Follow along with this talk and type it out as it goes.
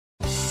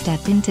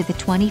step into the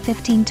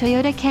 2015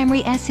 Toyota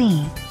Camry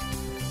SE.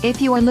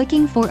 If you are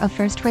looking for a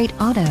first-rate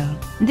auto,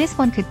 this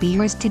one could be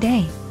yours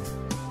today.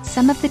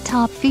 Some of the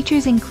top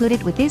features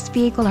included with this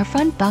vehicle are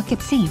front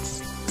bucket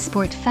seats,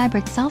 sport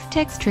fabric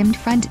Softex trimmed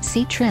front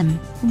seat trim,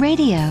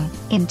 radio,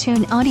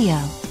 in-tune audio,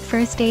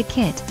 first aid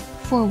kit,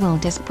 4-wheel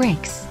disc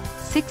brakes,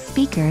 6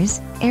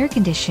 speakers, air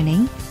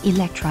conditioning,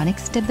 electronic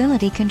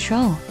stability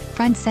control,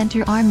 front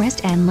center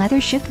armrest and leather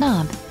shift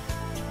knob.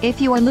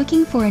 If you are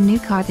looking for a new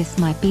car, this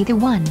might be the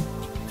one.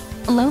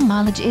 Low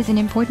mileage is an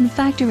important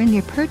factor in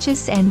your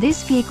purchase, and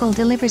this vehicle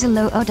delivers a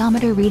low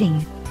odometer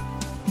reading.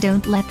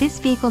 Don't let this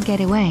vehicle get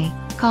away.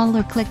 Call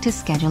or click to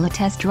schedule a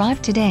test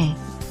drive today.